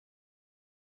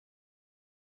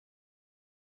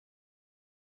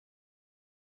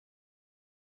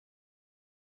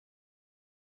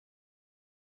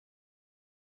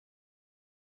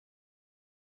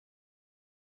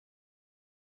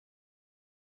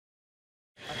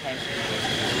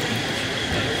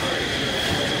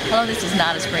No, this is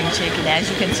not a spring chicken. As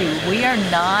you can see, we are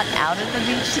not out at the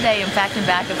beach today. In fact, in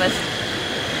back of us,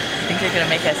 I think they're going to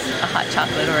make us a hot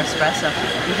chocolate or espresso.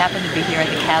 We happen to be here at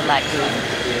the Cadillac booth.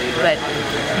 But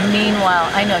meanwhile,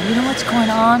 I know, you know what's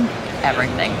going on?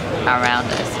 Everything around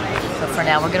us. So for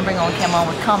now, we're going to bring Oldecam on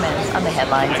with comments on the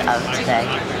headlines of today.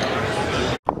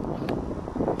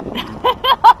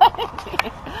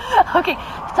 Okay,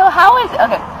 so how is,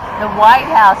 okay, the White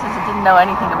House says it didn't know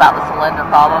anything about the cylinder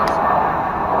problems.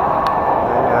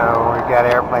 No, we've got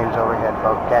airplanes overhead,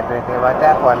 folks. Can't do anything about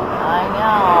that one. I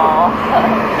know.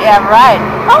 Yeah, right.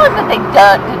 How is it they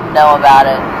didn't know about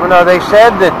it? Well, no, they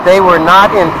said that they were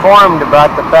not informed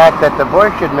about the fact that the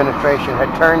Bush administration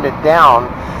had turned it down,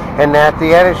 and that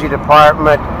the Energy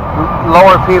Department,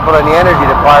 lower people in the Energy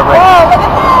Department... Oh, look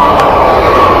at that!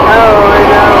 Oh, I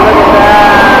know, look at that!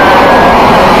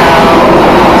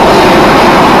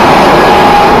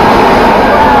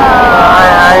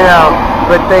 I know,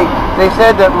 but they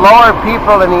said that lower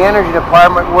people in the Energy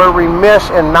Department were remiss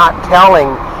in not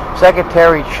telling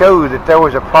Secretary Chu that there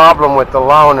was a problem with the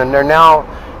loan, and they're not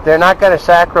going to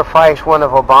sacrifice one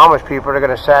of Obama's people. They're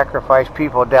going to sacrifice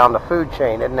people down the food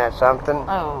chain. Isn't that something?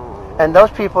 Oh. And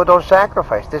those people don't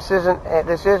sacrifice. This isn't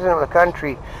a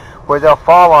country where they'll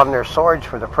fall on their swords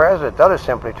for the president. They'll just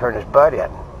simply turn his butt in.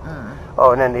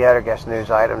 Oh, and then the other guest news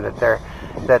item that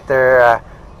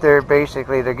they're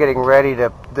basically getting ready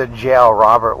to jail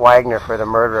Robert Wagner for the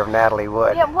murder of Natalie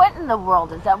Wood. Yeah, what in the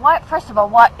world is that? Why? First of all,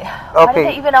 why did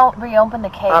they even reopen the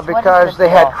case? Because they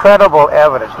had credible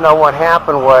evidence. No, what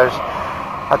happened was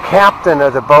a captain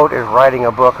of the boat is writing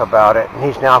a book about it, and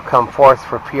he's now come forth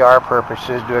for PR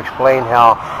purposes to explain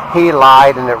how he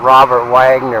lied and that Robert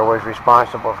Wagner was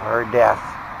responsible for her death.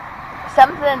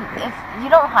 Something, if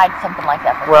you don't hide something like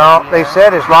that for well, they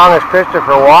said as long as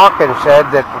Christopher Walken said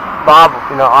that Bob,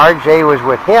 RJ was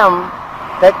with him,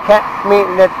 that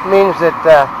means that,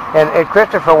 and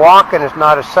Christopher Walken is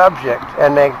not a subject,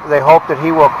 and they hope that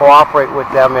he will cooperate with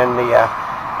them in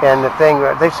the thing.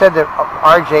 They said that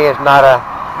RJ is not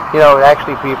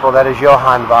actually people, that is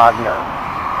Johann Wagner.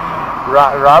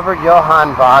 Robert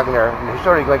Johann Wagner, and you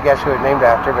sort of guess who it's named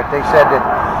after, but they said that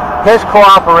his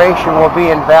cooperation will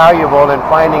be invaluable in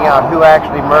finding out who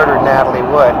actually murdered Natalie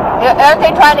Wood. Aren't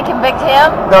they trying to convict him?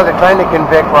 No, they're trying to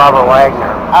convict Robert Wagner.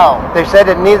 Oh. They said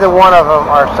that neither one of them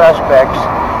are suspects,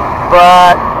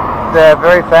 but the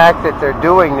very fact that they're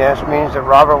doing this means that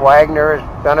Robert Wagner is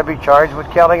going to be charged with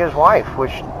killing his wife,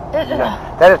 which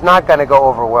that is not going to go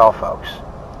over well, folks.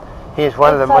 He's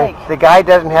one of the guy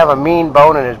doesn't have a mean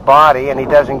bone in his body, and he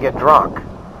doesn't get drunk.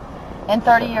 And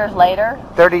 30 years later?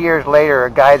 30 years later, a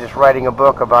guy that's writing a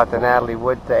book about the Natalie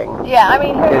Wood thing. Yeah, I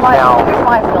mean, here's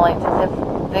my feelings. Is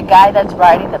if the guy that's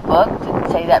writing the book didn't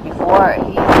say that before,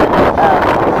 he's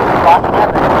blocking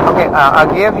evidence. Okay,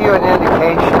 I'll give you an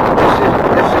indication.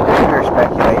 This is pure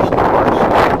speculation, of course.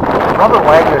 Robert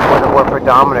Wagner is one of the more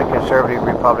predominant conservative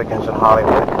Republicans in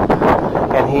Hollywood,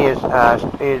 and he has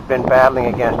been battling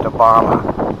against Obama.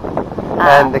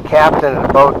 And the captain of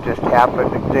the boat just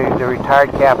happened, the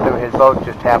retired captain of his boat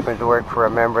just happened to work for a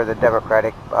member of the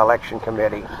Democratic Election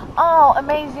Committee. Oh,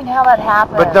 amazing how that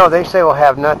happened. But no, they say we'll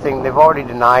have nothing, they've already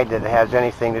denied that it has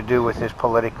anything to do with his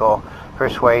political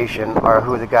persuasion or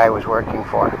who the guy was working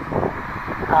for.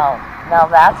 Oh, now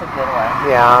that's a good one.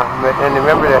 Yeah, and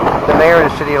remember that the mayor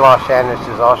of the city of Los Angeles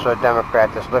is also a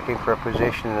Democrat that's looking for a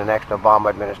position in the next Obama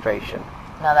administration.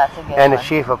 No, that's a good and one. The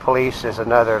chief of police is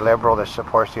another liberal that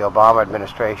supports the Obama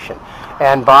administration.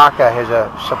 And Baca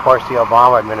supports the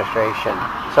Obama administration.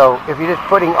 So if you're just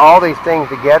putting all these things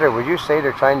together, would you say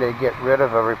they're trying to get rid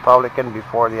of a Republican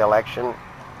before the election?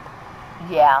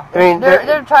 Yeah. I mean,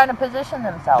 they're trying to position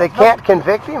themselves. They can't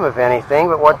convict him of anything,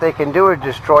 but what they can do is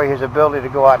destroy his ability to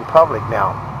go out in public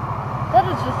now. That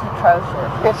is just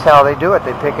atrocious. It's how they do it.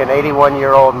 They pick an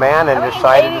 81-year-old man and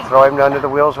decided to throw him under the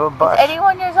wheels of a bus.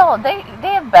 81 years old. They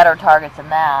have better targets than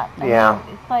that. I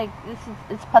mean, it's like,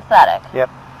 it's pathetic. Yep.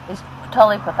 It's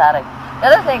totally pathetic.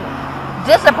 The other thing,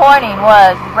 disappointing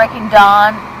was Breaking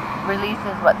Dawn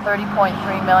releases, what, 30.3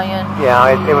 million?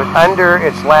 Yeah, it was under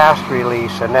its last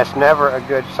release, and that's never a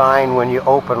good sign when you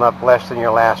open up less than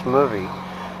your last movie.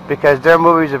 Because their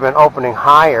movies have been opening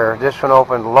higher, this one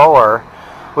opened lower,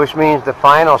 which means the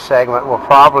final segment will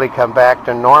probably come back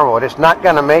to normal. It's not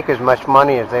going to make as much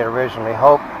money as they originally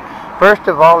hoped.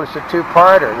 First of all, it's a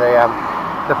two-parter.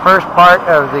 The first part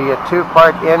of the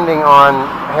two-part ending on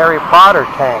Harry Potter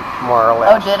tanked, more or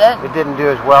less. Oh, did it? It didn't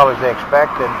do as well as they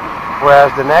expected,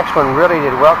 whereas the next one really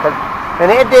did well.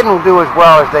 And it didn't do as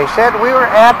well as they said. We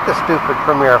were at the stupid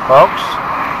premiere, folks.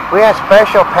 We had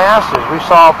special passes. We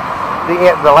saw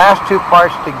the last two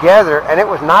parts together, and it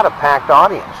was not a packed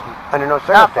audience under no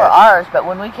circumstances. Not for ours, but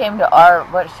when we came to our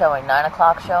showing, 9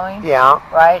 o'clock showing. Yeah.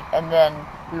 Right, and then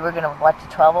we were going to watch the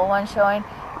 12:01 showing.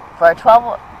 For our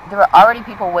 12, there were already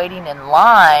people waiting in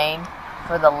line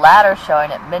for the latter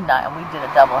showing at midnight, and we did a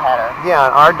doubleheader. Yeah,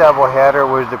 and our doubleheader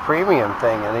was the premium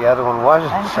thing, and the other one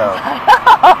wasn't. So.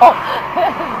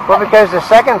 Well, because the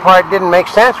second part didn't make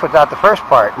sense without the first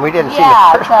part, and we didn't see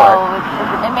the first part.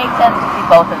 Yeah, so it made sense to see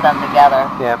both of them together.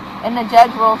 Yeah. And the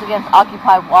judge rules against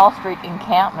Occupy Wall Street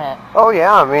encampment. Oh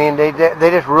yeah, I mean they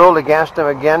just ruled against them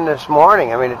again this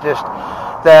morning. I mean it just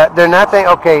they're nothing.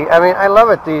 Okay, I mean I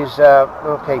love it. These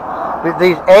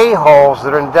a-holes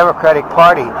that are in the Democratic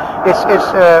Party. It's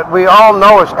we all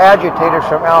know it's agitators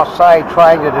from outside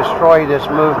trying to destroy this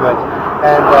movement.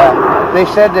 And they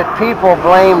said that people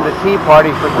blamed the Tea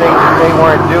Party for things that they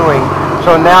weren't doing.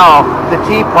 So now the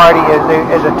Tea Party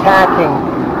is attacking,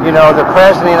 the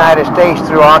President of the United States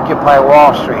through Occupy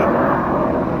Wall Street.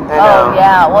 Oh,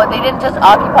 yeah. Well, they didn't just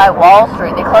occupy Wall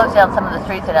Street. They closed down some of the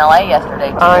streets in L.A.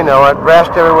 yesterday, too. I know. At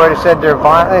rest everywhere. They said they're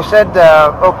violent. They said,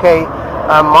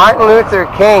 Martin Luther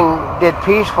King did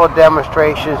peaceful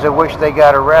demonstrations in which they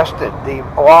got arrested. The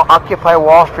Occupy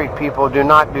Wall Street people do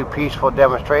not do peaceful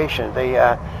demonstrations.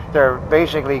 They're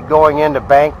basically going into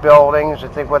bank buildings. I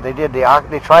think what they did,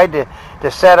 they tried to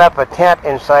set up a tent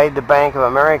inside the Bank of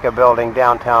America building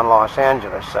downtown Los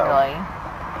Angeles. So. Really?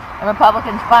 And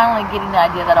Republicans finally getting the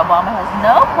idea that Obama has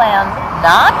no plans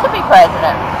not to be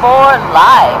president for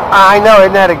life. I know,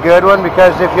 isn't that a good one?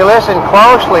 Because if you listen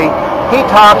closely, he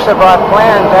talks about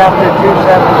plans after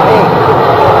 217.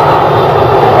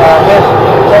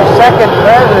 His second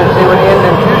presidency would end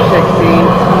in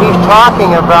 216. He's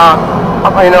talking about,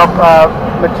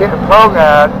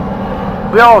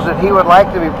 bills that he would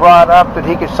like to be brought up that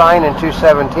he could sign in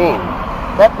 217.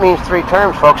 That means 3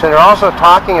 terms, folks. And they're also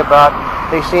talking about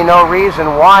they see no reason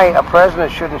why a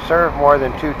president shouldn't serve more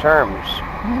than 2 terms.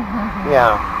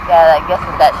 Yeah. Yeah, I guess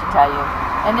what that should tell you.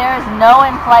 And there is no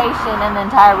inflation in the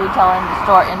entire retail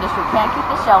store industry. Can't keep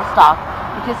the shelf stocked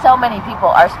because so many people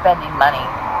are spending money.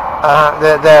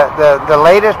 The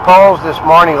latest polls this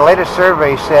morning, the latest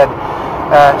survey said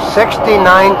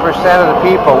 69% of the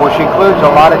people, which includes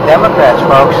a lot of Democrats,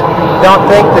 folks, don't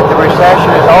think that the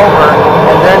recession is over,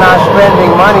 and they're not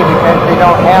spending money because they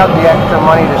don't have the extra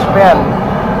money to spend.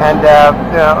 And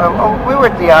we were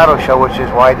at the auto show, which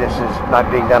is why this is not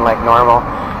being done like normal.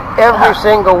 Every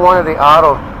single one of the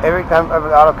auto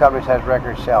companies has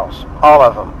record sales, all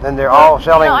of them, and they're all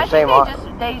selling the same.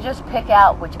 They just pick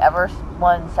out whichever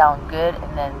ones sound good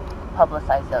and then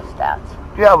publicize those stats.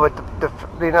 Yeah, but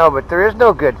but there is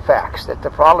no good facts. That the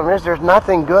problem is there's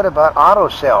nothing good about auto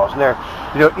sales. And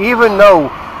even though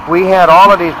we had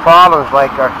all of these problems,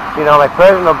 like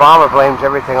President Obama blames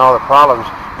everything, all the problems.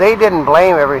 They didn't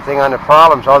blame everything on the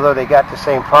problems, although they got the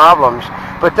same problems.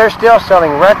 But they're still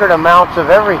selling record amounts of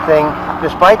everything,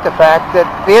 despite the fact that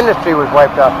the industry was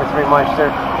wiped out for 3 months.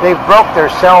 They've broke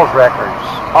their sales records.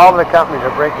 All the companies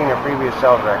are breaking their previous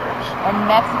sales records. And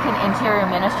Mexican Interior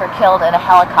Minister killed in a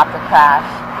helicopter crash.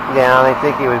 Yeah, and I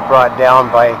think he was brought down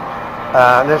by,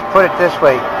 let's put it this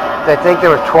way, I think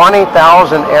there were 20,000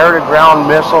 air-to-ground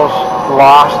missiles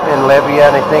lost in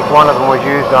Libya, and I think one of them was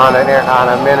used on a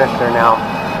minister now.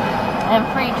 And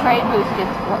free trade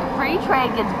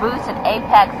gets boost at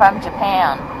APEC from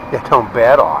Japan. Yeah, don't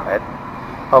bet on it.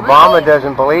 Obama Really?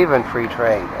 doesn't believe in free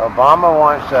trade. Obama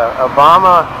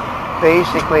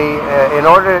basically,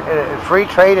 free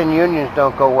trade and unions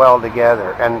don't go well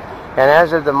together. And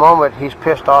as of the moment, he's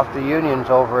pissed off the unions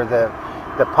over the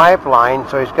pipeline,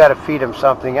 so he's got to feed them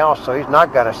something else. So he's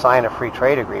not going to sign a free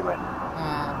trade agreement.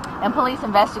 And police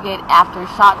investigate after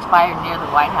shots fired near the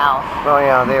White House. Oh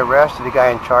yeah, they arrested the guy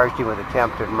and charged him with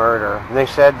attempted murder. And they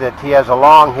said that he has a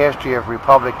long history of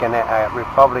Republican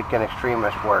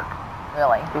extremist work.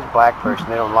 Really? He's a black person.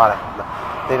 They don't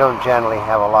generally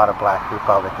have a lot of black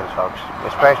Republicans, folks,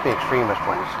 especially extremist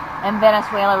ones. And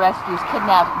Venezuela rescues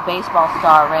kidnapped baseball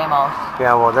star Ramos.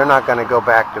 Yeah, well, they're not going to go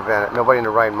back to Venezuela. Nobody in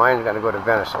their right mind is going to go to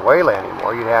Venezuela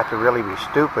anymore. You'd have to really be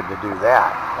stupid to do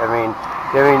that. I mean,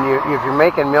 if you're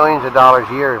making millions of dollars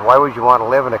a year, why would you want to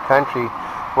live in a country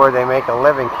where they make a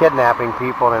living kidnapping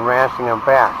people and ransoming them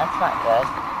back? That's not good.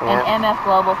 Yeah. And MF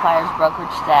Global fires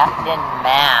brokerage staff in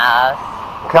mass.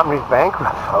 Company's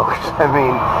bankrupt, folks. I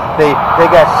mean, they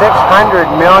got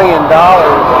 $600 million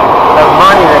of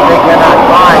money that they cannot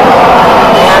find,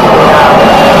 and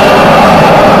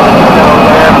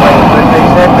they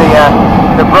said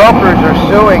the brokers are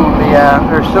suing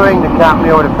the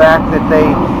company over the fact that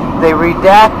they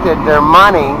redacted their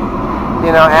money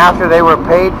you know, after they were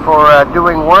paid for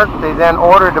doing work, they then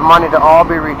ordered the money to all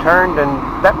be returned, and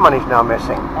that money's now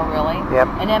missing. Oh, really? Yep.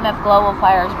 And MF Global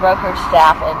fires brokerage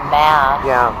staff en masse.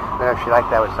 Yeah, she liked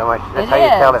that one so much. That's how It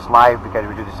you is. tell it's live, because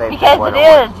we do the same Because thing. it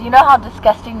is. You know how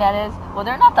disgusting that is? Well,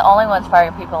 they're not the only ones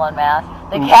firing people en masse.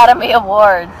 The Academy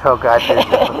Awards. Oh God,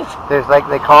 there's like,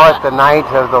 they call it the night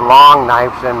of the long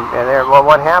knives, and well,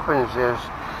 what happens is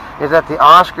that the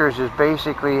Oscars is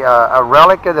basically a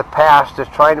relic of the past that's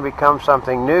trying to become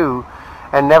something new,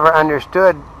 and never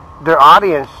understood their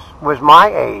audience was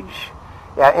my age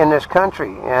in this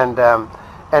country, and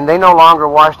they no longer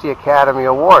watch the Academy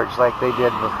Awards like they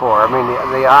did before. I mean,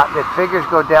 the figures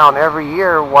go down every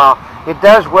year. While it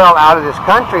does well out of this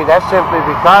country, that's simply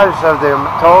because of the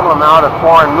total amount of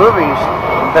foreign movies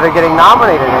that are getting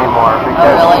nominated anymore.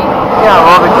 Because, oh, really? Yeah,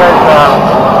 well, because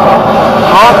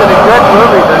most of the good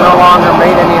movies are no longer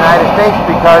made in the United States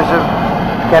because of,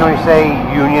 can we say,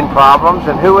 union problems?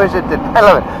 And who is it that, I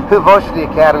love it, who votes for the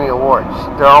Academy Awards?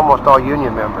 They're almost all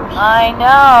union members. I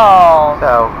know.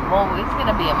 So, well, it's going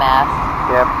to be a mess.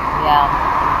 Yep. Yeah.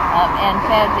 And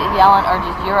Ted Yellen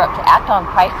urges Europe to act on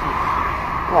crises.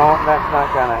 Well, that's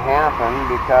not going to happen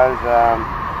because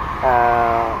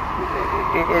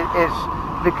it's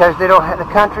because they don't have,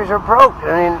 the countries are broke.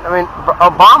 I mean,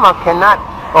 Obama cannot.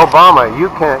 Obama,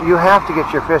 you have to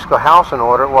get your fiscal house in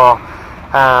order. Well,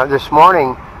 this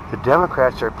morning the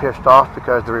Democrats are pissed off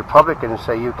because the Republicans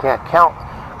say you can't count.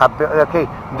 Okay,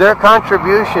 their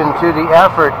contribution to the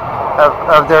effort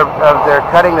of their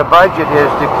cutting the budget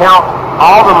is to count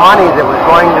all the money that was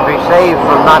going to be saved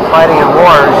from not fighting in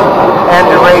wars and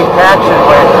to raise taxes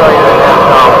by $1.5 trillion.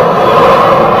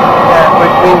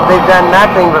 Which means they've done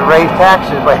nothing but raise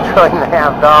taxes by $1.5 trillion.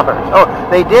 Oh,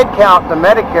 they did count the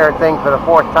Medicare thing for the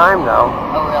 4th time, though.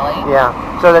 Oh, really? Yeah,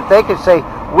 so that they could say,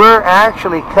 we're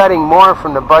actually cutting more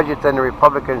from the budget than the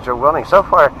Republicans are willing. So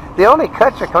far, the only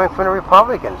cuts are coming from the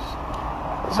Republicans.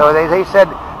 So they said,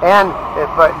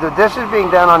 but this is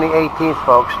being done on the 18th,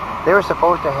 folks. They were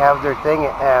supposed to have their thing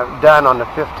done on the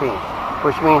 15th,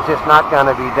 which means it's not going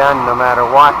to be done no matter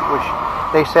what, which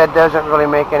they said doesn't really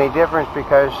make any difference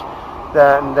because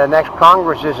the next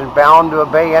Congress isn't bound to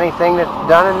obey anything that's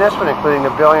done in this one, including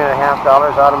the $1.5 billion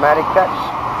automatic cuts.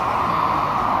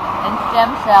 And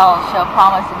stem cells show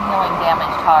promise in healing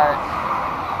damaged hearts.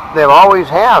 They always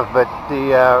have, but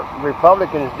the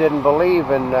Republicans didn't believe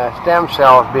in stem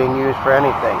cells being used for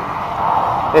anything.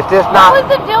 It's just not. What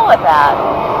was the deal with that?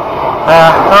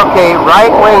 Okay,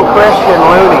 right-wing Christian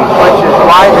loonies, which is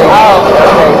why they.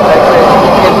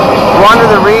 It's one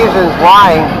of the reasons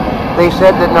why they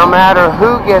said that no matter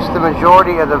who gets the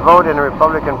majority of the vote in the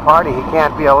Republican Party, he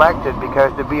can't be elected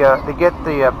because to get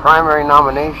the primary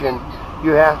nomination,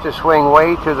 you have to swing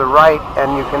way to the right,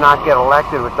 and you cannot get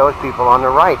elected with those people on the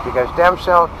right because stem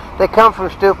cells, they come from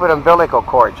stupid umbilical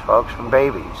cords, folks, from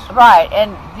babies. Right,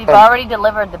 and you've already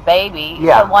delivered the baby,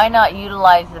 yeah. So why not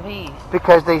utilize the bees?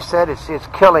 Because they said it's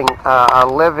killing a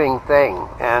living thing,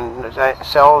 and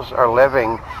cells are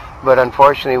living, but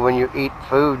unfortunately when you eat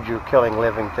food, you're killing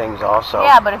living things also.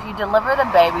 Yeah, but if you deliver the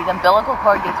baby, the umbilical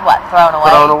cord gets what? Thrown away?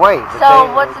 Thrown away.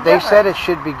 So what's the difference? They said it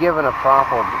should be given a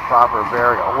proper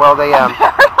burial. Well, they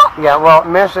yeah. Well,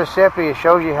 Mississippi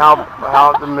shows you how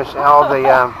the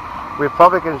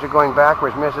Republicans are going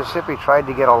backwards. Mississippi tried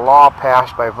to get a law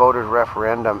passed by voters'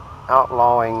 referendum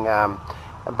outlawing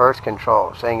birth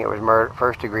control, saying it was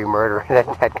first-degree murder, and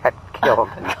that got killed.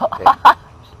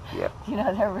 Yeah. You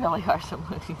know, there really are some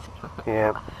movies.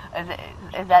 Yeah.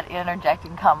 Is that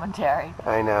interjecting commentary?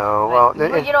 I know. Well,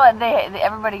 you know what?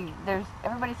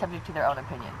 Everybody's subject to their own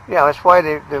opinion. Yeah, that's why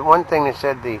the one thing they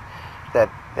said that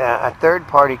a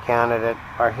third-party candidate,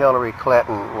 or Hillary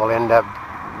Clinton, will end up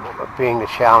being the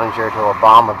challenger to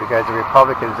Obama because the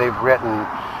Republicans,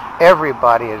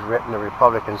 everybody has written the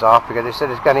Republicans off because they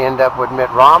said it's going to end up with Mitt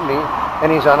Romney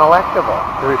and he's unelectable.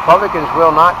 The Republicans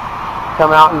will not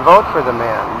come out and vote for the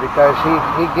man because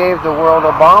he gave the world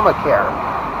Obamacare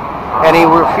and he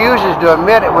refuses to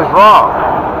admit it was wrong.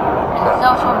 And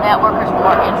social networkers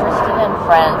more interested in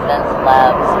friends than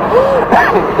celebs.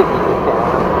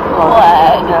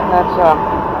 What? That's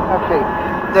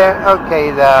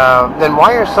okay. Then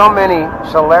why are so many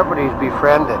celebrities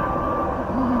befriended?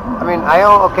 I mean, I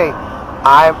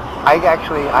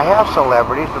have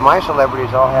celebrities, but my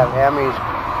celebrities all have Emmys,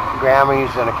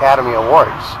 Grammys, and Academy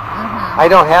Awards. Mm-hmm. I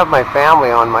don't have my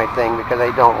family on my thing because I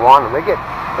don't want them. They get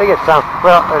some.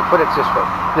 Well, put it this way: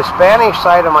 the Spanish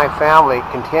side of my family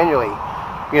continually,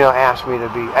 ask me to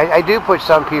be. I do put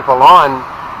some people on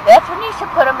That's when you should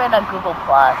put them in a Google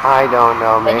Plus. I don't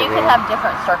know, Then maybe. you can have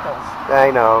different circles.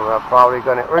 I know, probably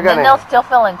gonna. Then they'll still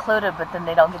feel included, but then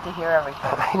they don't get to hear everything.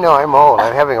 I know, I'm old.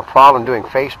 I'm having a problem doing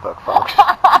Facebook, folks.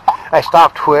 I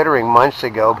stopped Twittering months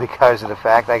ago because of the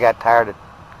fact I got tired of.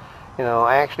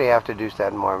 I actually have to do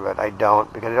that more, but I don't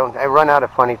because I run out of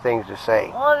funny things to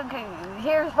say. Well,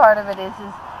 here's part of it is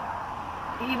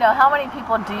how many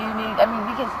people do you need? I mean,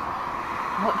 because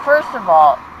first of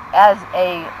all, as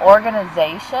a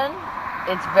organization,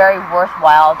 it's very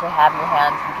worthwhile to have your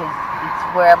hands because it's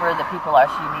wherever the people are,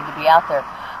 so you need to be out there.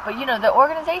 But the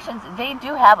organizations, they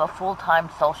do have a full-time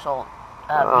social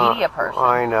media person.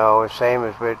 I know, same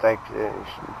as with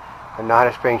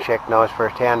Nada Spring Chick knows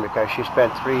firsthand because she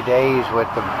spent 3 days with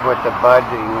the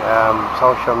budding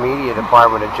social media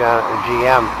department at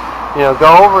GM.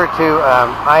 Go over to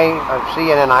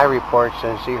CNN reports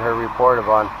and see her report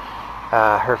on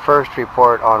her first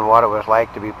report on what it was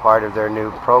like to be part of their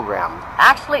new program.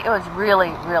 Actually, it was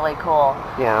really, really cool.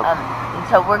 Yeah. And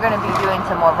so we're going to be doing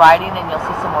some more writing, and you'll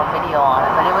see some more video on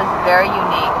it. But it was very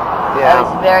unique. Yeah. I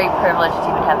was very privileged to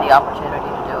even have the opportunity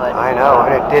to do it. I know,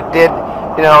 and it did.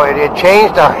 It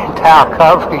changed our entire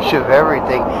coverage of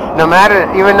everything. No matter,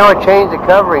 even though it changed the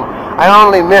covering, I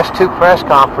only missed 2 press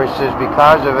conferences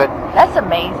because of it. That's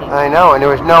amazing. I know, and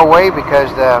there was no way because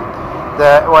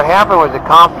what happened was the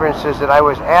conferences that I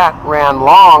was at ran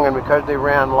long, and because they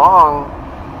ran long,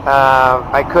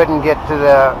 I couldn't get to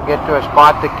a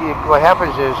spot. What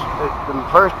happens is the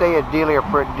first day is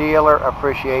Dealer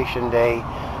Appreciation Day,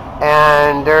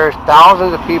 and there's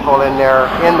thousands of people in there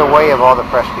in the way of all the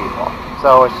press people.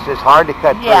 So it's hard to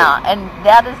cut through. Yeah, and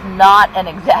that is not an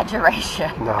exaggeration.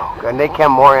 No, and they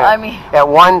came more in. I mean, at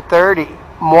 1:30,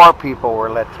 more people were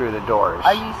let through the doors.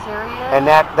 Are you serious? And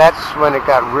that's when it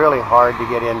got really hard to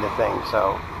get into things.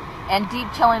 So. And deep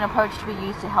chilling approach to be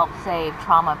used to help save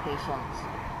trauma patients.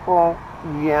 Well,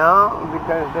 yeah,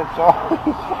 because that's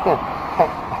always.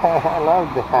 I love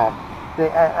that.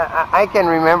 I can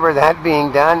remember that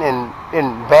being done in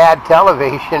bad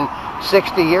television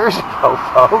 60 years ago,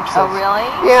 folks. Oh, really?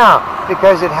 Yeah,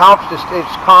 because it helps, it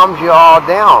calms you all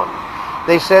down.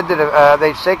 They said that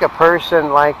they'd stick a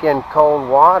person like in cold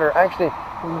water. Actually,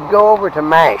 go over to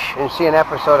MASH and see an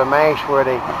episode of MASH where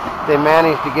they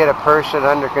managed to get a person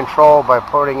under control by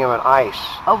putting him in ice.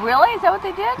 Oh, really? Is that what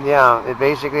they did? Yeah, it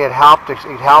helped to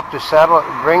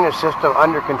bring the system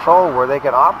under control where they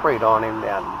could operate on him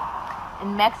then.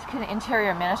 And Mexican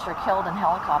Interior Minister killed in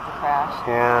helicopter crash.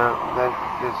 Yeah,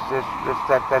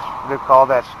 they call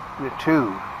that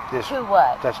 2. 2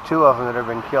 what? That's 2 of them that have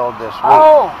been killed this week.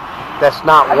 Oh, that's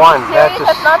not are one. You serious?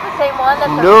 That's not the same one.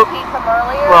 That's nope. a repeat from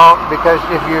earlier. Well, because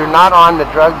if you're not on the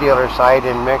drug dealer side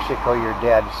in Mexico, you're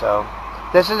dead. So,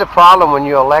 this is a problem when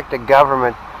you elect a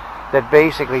government that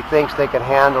basically thinks they can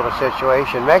handle the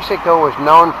situation. Mexico was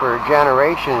known for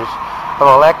generations of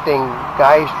electing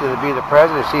guys to be the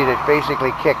presidency that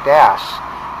basically kicked ass.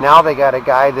 Now they got a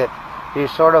guy that he's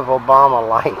sort of Obama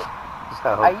light.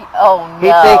 So oh no!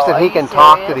 He thinks that he can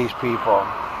talk to these people.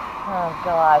 Oh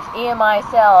gosh, EMI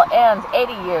cell ends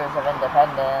 80 years of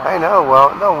independence. I know. Well,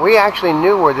 no, we actually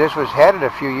knew where this was headed a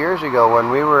few years ago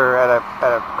when we were at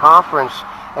a conference,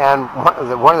 and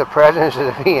one of the presidents of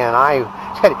the VNI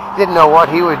said he didn't know what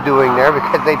he was doing there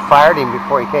because they'd fired him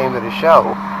before he came to the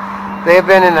show. They've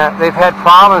had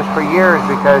problems for years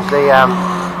because they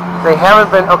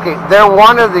haven't been okay. They're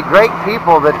one of the great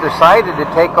people that decided to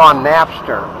take on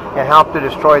Napster and help to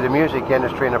destroy the music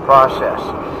industry in the process.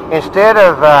 Instead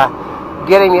of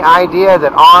getting the idea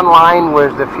that online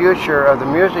was the future of the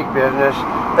music business,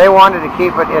 they wanted to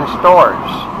keep it in stores.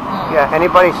 Yeah,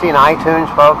 anybody seen iTunes,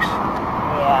 folks?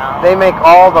 Yeah. They make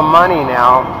all the money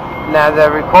now. Now the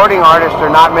recording artists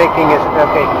are not making it.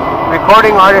 Okay,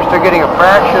 recording artists are getting a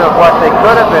fraction of what they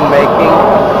could have been making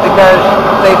because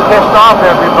they pissed off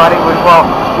everybody. Well,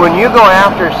 when you go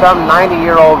after some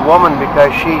 90-year-old woman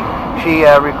because she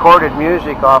recorded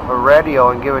music off a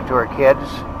radio and give it to her kids.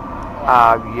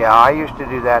 Yeah, I used to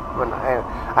do that when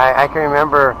I can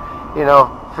remember,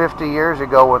 50 years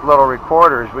ago with little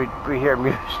recorders, we hear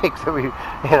music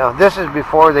that this is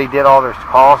before they did all their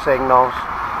call signals,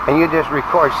 and you just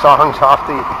record songs off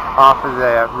of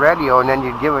the radio, and then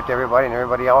you'd give it to everybody, and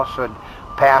everybody else would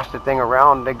pass the thing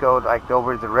around. They'd go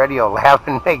over to the radio lab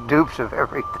and make dupes of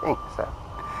everything.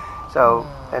 So,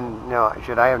 and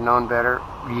should I have known better?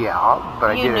 Yeah, but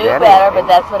I did it anyway. You knew better, but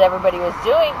that's what everybody was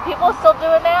doing. People still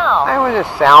do it now. I was a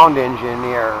sound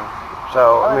engineer,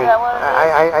 so is that what it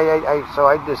is? so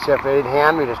I just they'd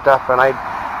hand me the stuff, and I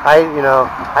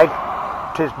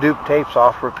just dupe tapes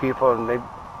off for people, and they'd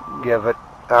give it.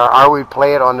 or we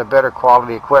play it on the better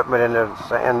quality equipment in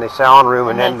the sound room,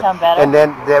 and then sound better? And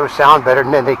then they would sound better,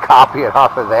 and then they copy it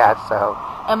off of that. So.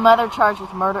 A mother charged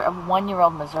with murder of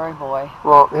 1-year-old Missouri boy.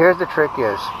 Well, here's the trick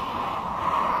is,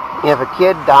 if a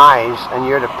kid dies and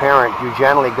you're the parent, you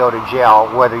generally go to jail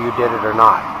whether you did it or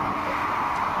not.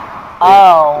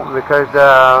 Oh. Because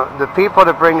the people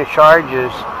that bring the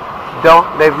charges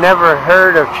they've never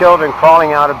heard of children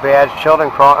crawling out of beds,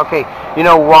 okay, you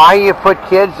know why you put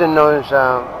kids in those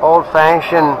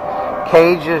old-fashioned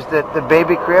cages, the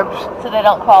baby cribs? So they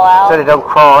don't crawl out? So they don't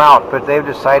crawl out, but they've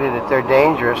decided that they're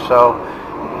dangerous, so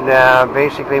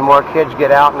basically more kids get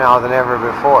out now than ever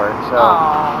before. So.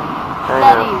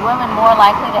 Study, women more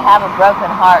likely to have a broken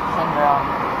heart syndrome.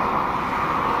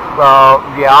 Well,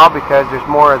 yeah, because there's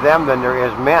more of them than there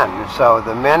is men, so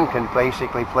the men can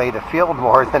basically play the field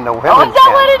more than the women can. Oh, is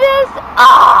that what it is?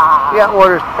 Ah! Yeah,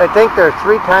 well, I think there are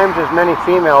 3 times as many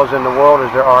females in the world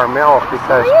as there are males,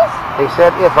 because they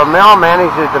said if a male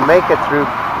manages to make it through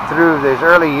his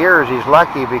early years, he's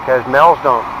lucky, because males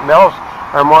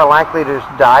are more likely to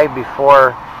die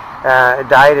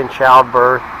died in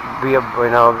childbirth.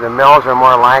 The males are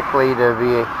more likely to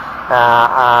be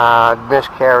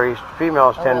miscarries.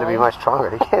 Females tend to be much stronger.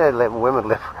 They can't let women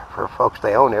live forever, folks.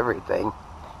 They own everything.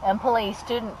 And police,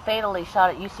 student fatally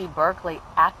shot at UC Berkeley,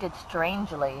 acted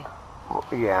strangely.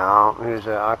 Yeah, he was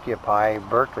an Occupy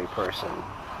Berkeley person.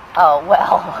 Oh,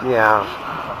 well. Yeah.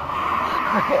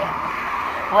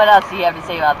 What else do you have to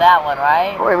say about that one,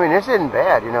 right? Well, I mean, this isn't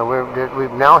bad.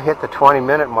 We've now hit the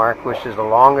 20-minute mark, which is the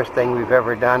longest thing we've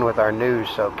ever done with our news.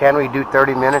 So can we do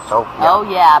 30 minutes? Oh, yeah. Oh,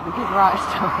 yeah, because we're on a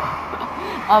story.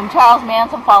 Charles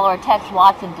Manson follower Tex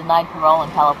Watson denied parole in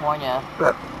California.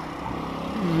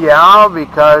 Yeah,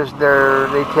 because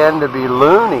they tend to be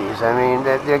loonies. I mean,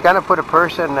 they're going to put a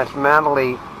person that's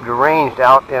mentally deranged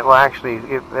out. Well,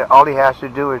 actually, all he has to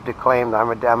do is declaim that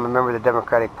I'm a member of the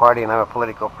Democratic Party and I'm a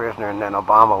political prisoner, and then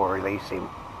Obama will release him.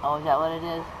 Oh, is that what it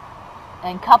is?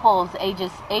 And couples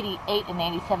ages 88 and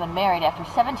 87 married after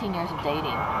 17 years of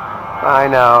dating. I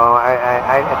know.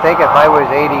 I think if I was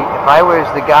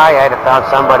the guy, I'd have found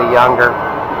somebody younger.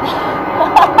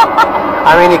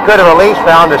 I mean, he could have at least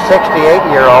found a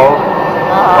 68-year-old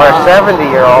or a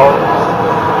 70-year-old.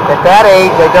 At that age,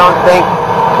 I don't think,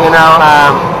 I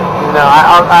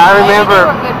remember. Maybe they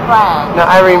were good friends. No,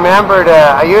 I remembered.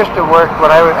 I used to work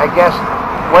I guess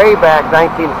way back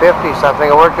 1950 something.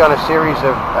 I worked on a series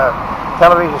of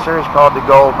television series called The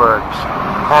Goldbergs,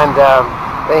 and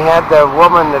they had the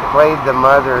woman that played the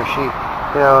mother. She,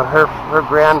 her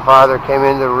grandfather came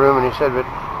into the room and he said, "But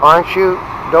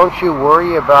don't you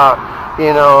worry about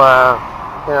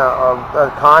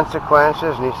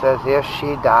consequences?" And he says, "If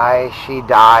she dies, she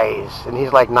dies." And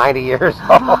he's like 90 years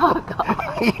old. Oh, God.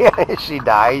 Yeah, she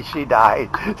dies.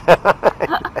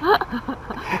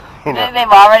 They've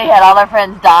already had all their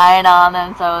friends dying on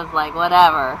them, so it's like,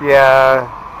 whatever. Yeah.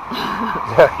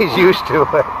 He's used to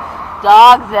it.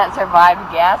 Dogs that survived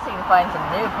gassing find some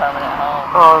new permanent homes.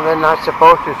 Oh, they're not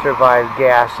supposed to survive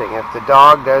gassing. If the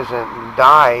dog doesn't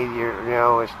die,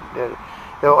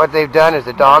 what they've done is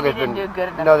the dog has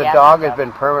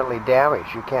been permanently damaged.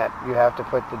 You have to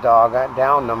put the dog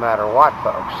down no matter what,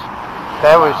 folks.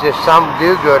 That was just some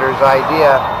do-gooder's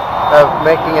idea of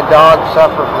making a dog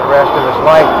suffer for the rest of his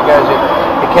life, because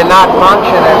it cannot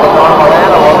function as a normal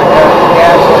animal because the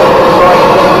gas is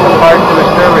destroying parts of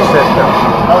its nervous system.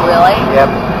 Oh, really?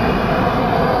 Yep.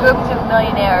 Groups of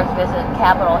millionaires visit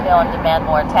Capitol Hill and demand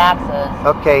more taxes.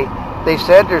 Okay, they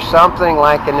said there's something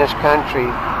like in this country,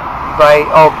 by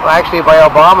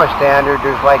Obama standard,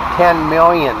 there's like 10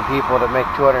 million people that make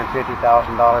 $250,000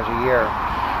 a year.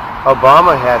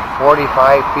 Obama had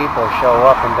 45 people show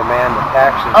up and demand the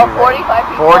taxes. Oh, 45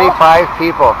 people? 45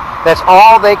 people. That's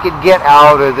all they could get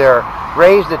out of their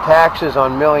Raise the Taxes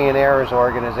on Millionaires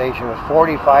organization with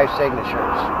 45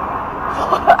 signatures.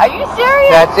 Are you serious?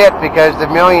 That's it, because the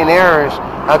millionaires,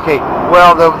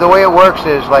 the way it works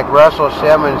is like Russell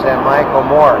Simmons and Michael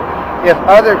Moore. If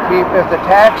the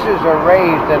taxes are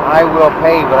raised, then I will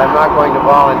pay, but I'm not going to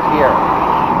volunteer.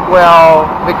 Well,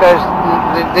 because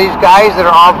these guys that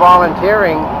are all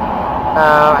volunteering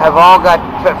have all got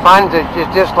funds.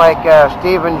 It's just like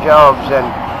Stephen Jobs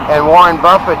and Warren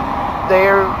Buffett.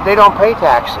 They don't pay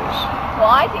taxes. Well,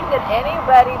 I think that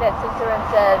anybody that sits there and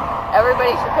says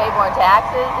everybody should pay more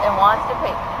taxes and wants to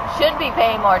pay should be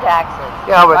paying more taxes.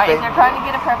 Yeah, but right? They're trying to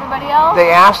get it for everybody else.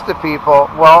 They ask the people.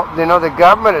 Well, the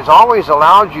government has always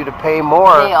allowed you to pay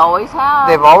more. They always have.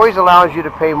 They've always allowed you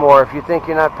to pay more. If you think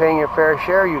you're not paying your fair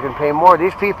share, you can pay more.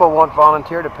 These people won't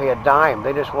volunteer to pay a dime.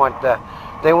 They just want the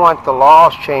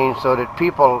laws changed so that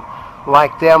people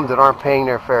like them that aren't paying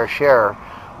their fair share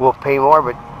will pay more,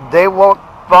 but they won't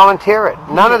volunteer it.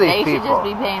 None of these They should people. just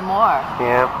be paying more.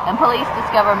 Yeah. And police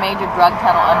discover major drug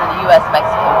tunnel under the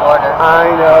U.S.-Mexico border. I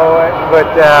know it, but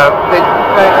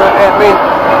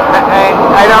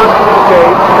I don't. Okay,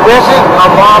 this is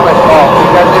Obama's fault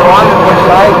because they wanted to put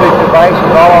seismic devices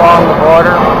all along the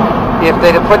border. If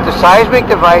they'd have put the seismic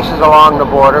devices along the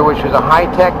border, which is a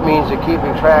high-tech means of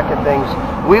keeping track of things,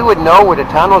 we would know where the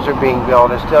tunnels are being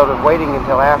built instead of waiting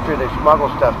until after they smuggle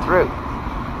stuff through.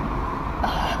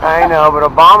 I know, but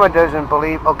Obama doesn't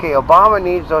believe. Okay, Obama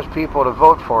needs those people to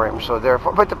vote for him, so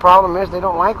therefore. But the problem is they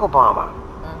don't like Obama.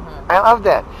 I love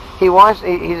that.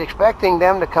 He's expecting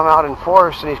them to come out in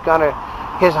force, and he's gonna.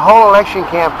 His whole election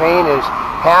campaign is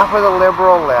half of the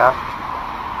liberal left,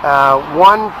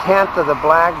 1/10 of the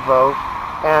black vote,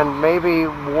 and maybe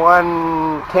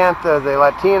 1/10 of the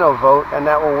Latino vote, and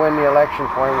that will win the election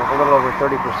for him with a little over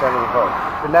 30% of the vote.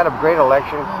 Isn't that a great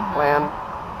election plan?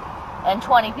 And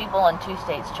 20 people in 2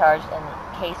 states charged in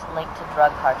case linked to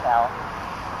drug cartel.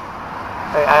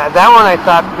 That one I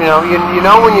thought, you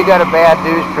know when you got a bad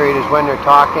news period is when they're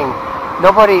talking.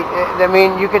 Nobody, I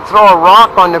mean, you could throw a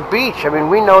rock on the beach. I mean,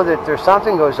 we know that there's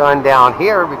something goes on down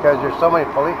here because there's so many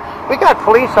police. We got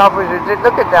police officers.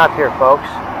 Look at that here, folks.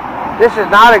 This is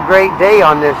not a great day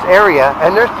on this area,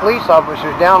 and there's police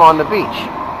officers down on the beach.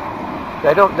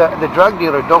 They don't. The drug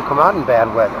dealers don't come out in bad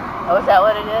weather. Oh, is that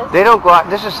what it is? They don't go out.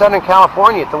 This is Southern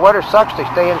California. If the weather sucks, they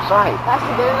stay inside.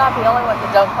 Actually, they're not the only ones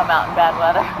that don't come out in bad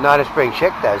weather. Not a spring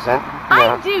chick doesn't.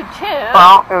 I do too.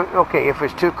 Well, okay, if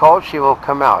it's too cold, she won't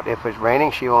come out. If it's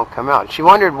raining, she won't come out. She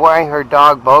wondered why her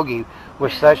dog Bogey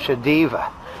was such a diva.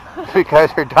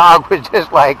 Because her dog was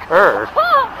just like her.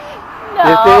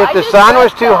 No, if the sun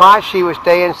was too hot, she would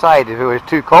stay inside. If it was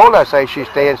too cold outside, she'd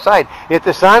stay inside. If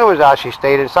the sun was out, she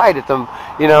stayed inside. If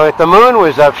the moon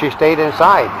was up, she stayed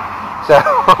inside. So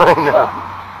I know.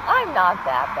 I'm not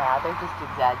that bad. They're just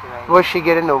exaggerating. Will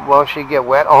she get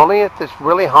wet? Only if it's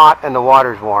really hot and the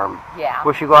water's warm. Yeah.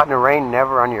 Will she go out in the rain?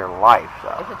 Never on your life.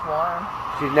 So. If it's warm.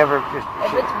 She's never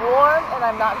If it's warm and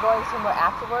I'm not going somewhere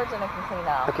afterwards, then I can clean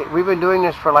up. Okay, we've been doing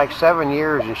this for like 7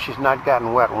 years and she's not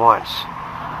gotten wet once.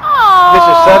 Oh, this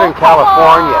is Southern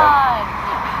California.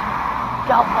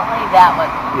 Don't believe that one.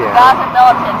 Yeah. Gaza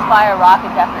militants fire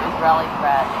rockets after Israeli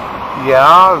threat.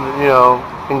 Yeah,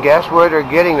 and guess where they're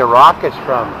getting the rockets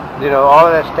from? All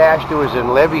of that stash was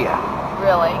in Libya.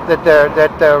 Really? That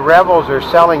the rebels are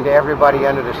selling to everybody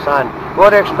under the sun. Well,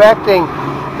 they're expecting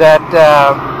that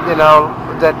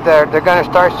that they're going to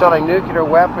start selling nuclear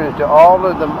weapons to all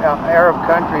of the Arab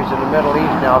countries in the Middle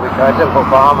East now because of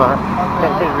Obama and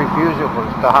his refusal to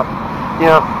stop.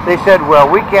 They said, well,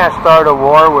 we can't start a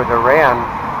war with Iran.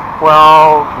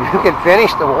 Well, you can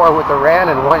finish the war with Iran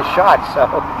in one shot, so.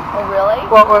 Oh, really?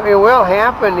 Well, it will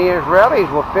happen. The Israelis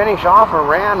will finish off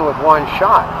Iran with one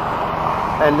shot.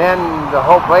 And then the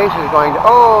whole place is going to,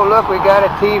 oh, look, we got a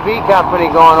TV company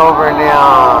going over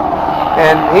now.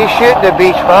 And he's shooting the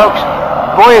beach, folks.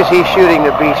 Boy, is he shooting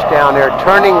the beach down there,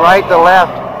 turning right to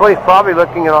left. Boy, he's probably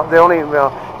looking at the only,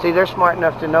 see, they're smart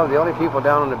enough to know the only people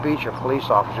down on the beach are police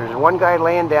officers. There's one guy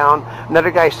laying down,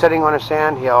 another guy sitting on a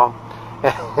sand hill.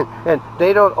 And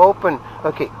they don't open.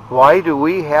 Okay, why do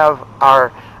we have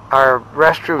our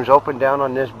restrooms open down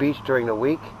on this beach during the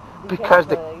week? Because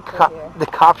the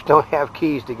cops don't have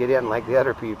keys to get in like the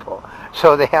other people,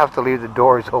 so they have to leave the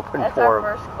doors open That's for our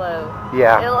them. first clue.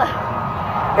 Yeah.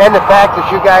 And the fact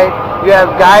that you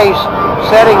have guys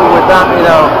sitting with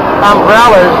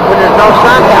umbrellas when there's no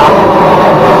sun out.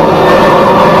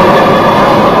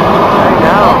 I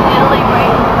know. Italy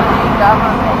raises the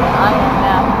government and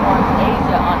IMF warns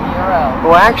Asia on euro.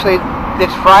 Well, actually,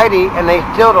 it's Friday, and they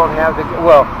still don't have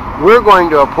we're going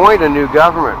to appoint a new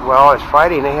government. Well, it's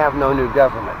Friday, and they have no new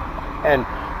government. And,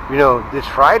 it's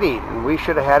Friday, and we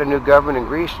should have had a new government in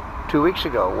Greece 2 weeks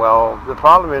ago. Well, the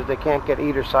problem is they can't get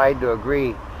either side to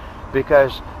agree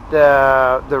because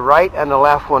the right and the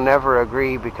left will never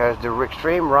agree because the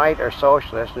extreme right are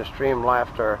socialists and the extreme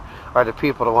left are the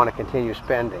people that want to continue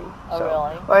spending.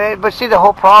 Oh, really? But see, the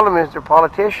whole problem is they're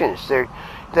politicians.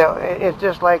 It's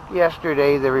just like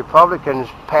yesterday, the Republicans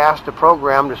passed a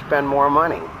program to spend more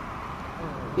money.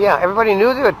 Yeah, everybody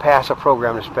knew they would pass a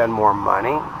program to spend more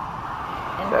money.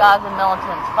 And Gaza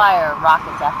militants fire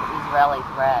rockets after Israeli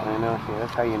threat. I know, see,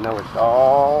 that's how you know it's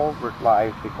all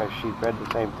live because she read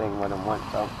the same thing more than once.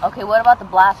 So. Okay, what about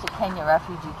the blast at Kenya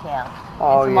refugee camp?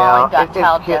 Oh yeah,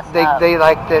 they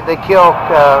like to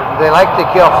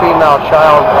kill female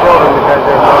children because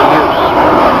there's no use.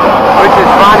 Which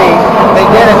is funny. They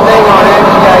did a thing on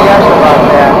NCIS about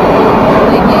that.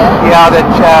 They did? Yeah, that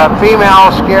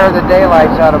females scare the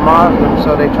daylights out of Muslims,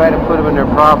 so they try to put them in their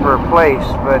proper place.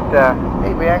 But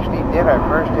hey, we actually did our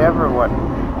first ever one.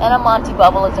 And a Monty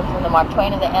Bubbleism from the Mark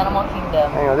Twain of the Animal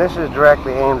Kingdom. You know, this is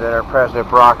directly aimed at our President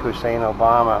Barack Hussein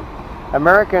Obama.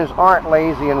 Americans aren't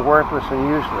lazy and worthless and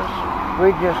useless.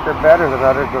 We just are better than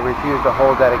others, but refuse to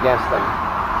hold that against them.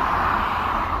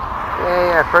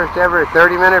 Yay, our first ever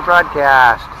 30-minute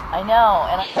broadcast. I know,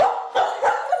 and